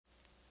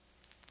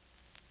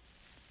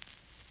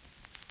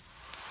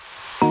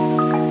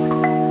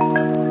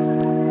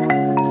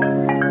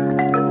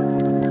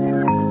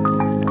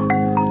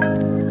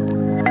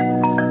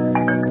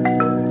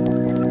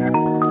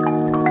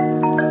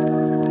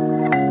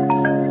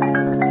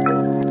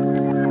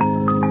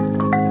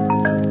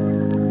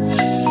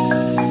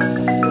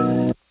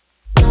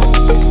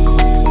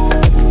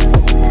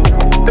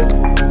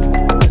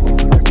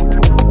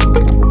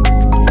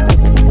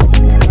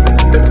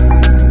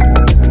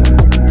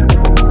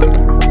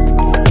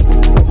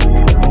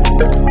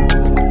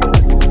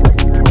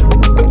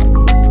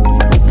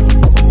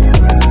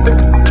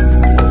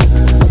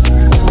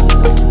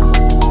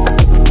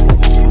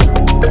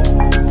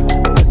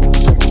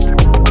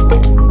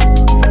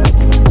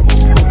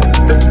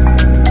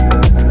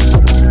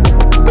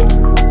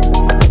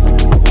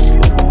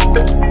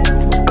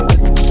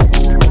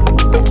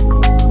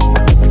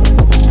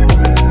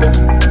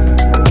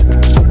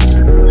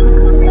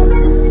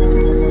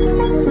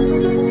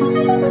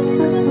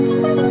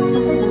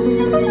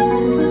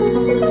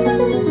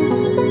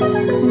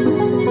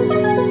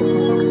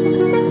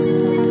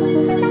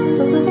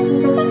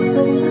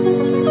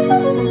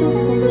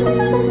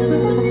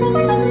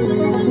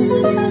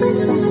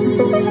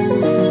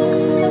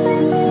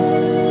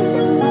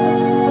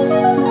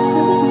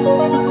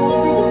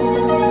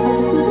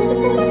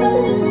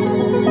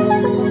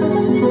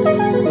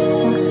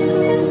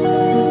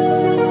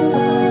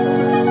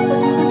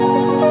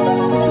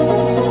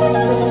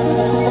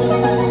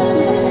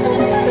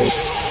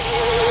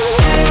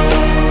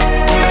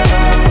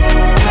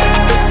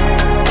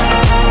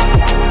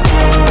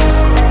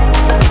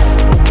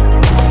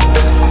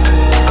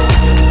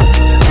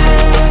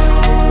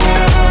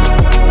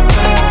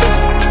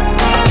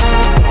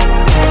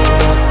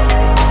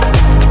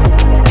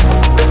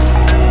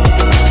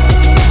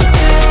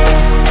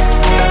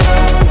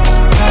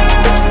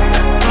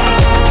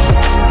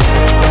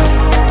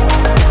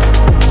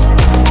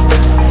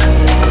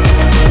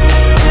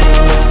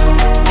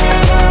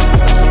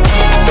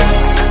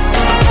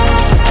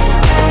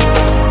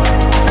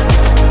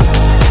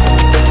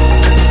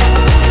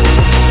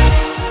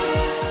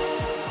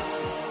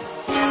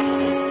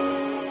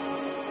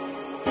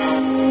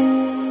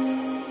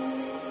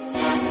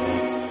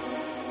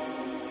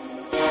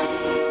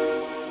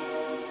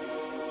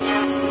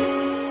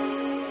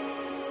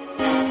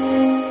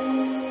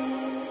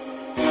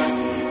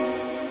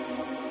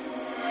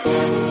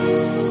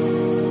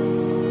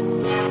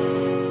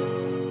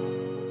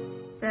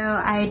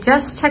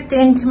just checked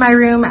into my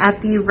room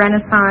at the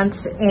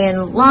Renaissance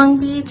in Long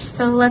Beach,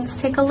 so let's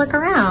take a look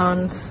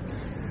around.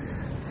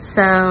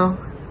 So,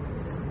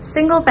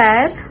 single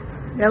bed,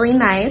 really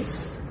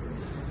nice.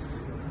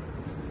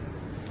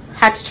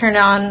 Had to turn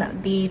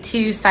on the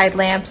 2 side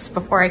lamps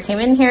before I came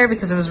in here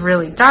because it was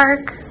really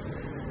dark.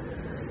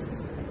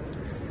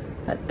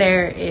 But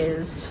there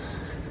is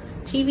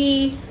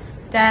TV,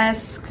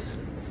 desk,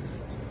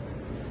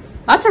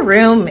 lots of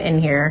room in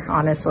here,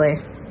 honestly.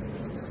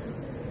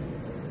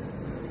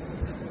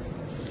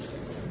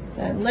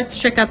 Then let's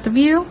check out the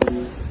view.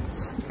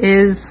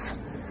 Is,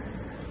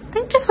 I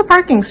think, just a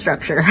parking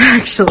structure,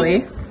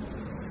 actually.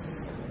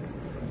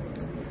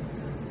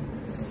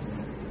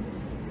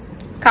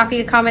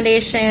 Coffee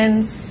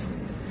accommodations.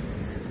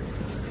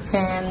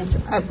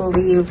 And I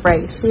believe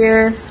right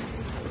here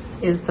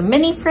is the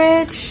mini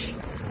fridge.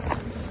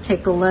 Let's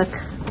take a look.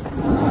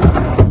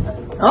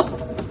 Oh,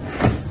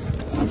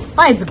 it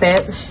slides a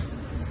bit.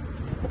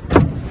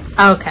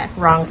 Okay,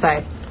 wrong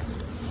side.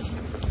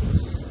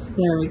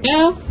 There we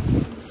go.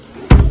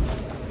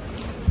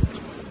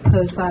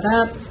 Close that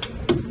up.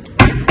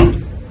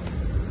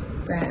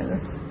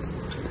 Then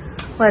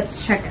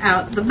let's check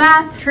out the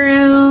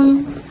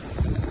bathroom.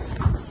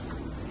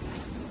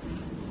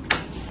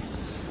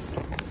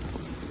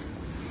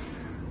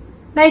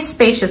 Nice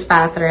spacious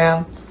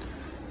bathroom.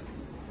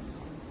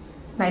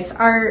 Nice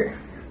art.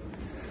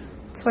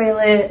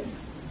 Toilet.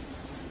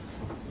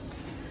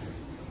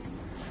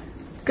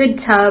 Good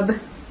tub.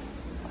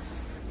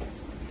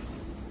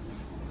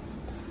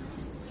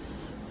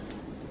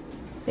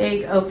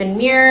 Big open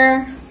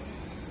mirror.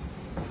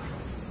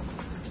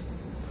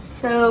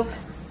 Soap.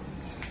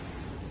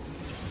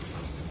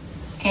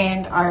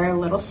 And our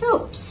little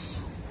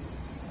soaps.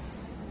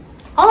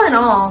 All in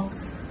all,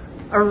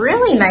 a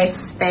really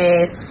nice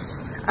space.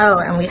 Oh,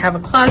 and we have a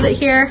closet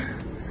here.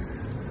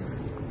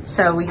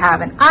 So we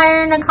have an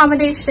iron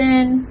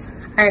accommodation,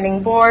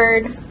 ironing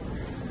board,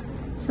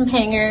 some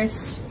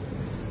hangers.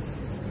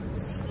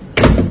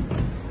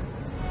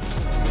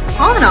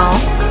 All in all,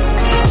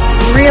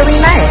 really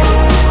nice.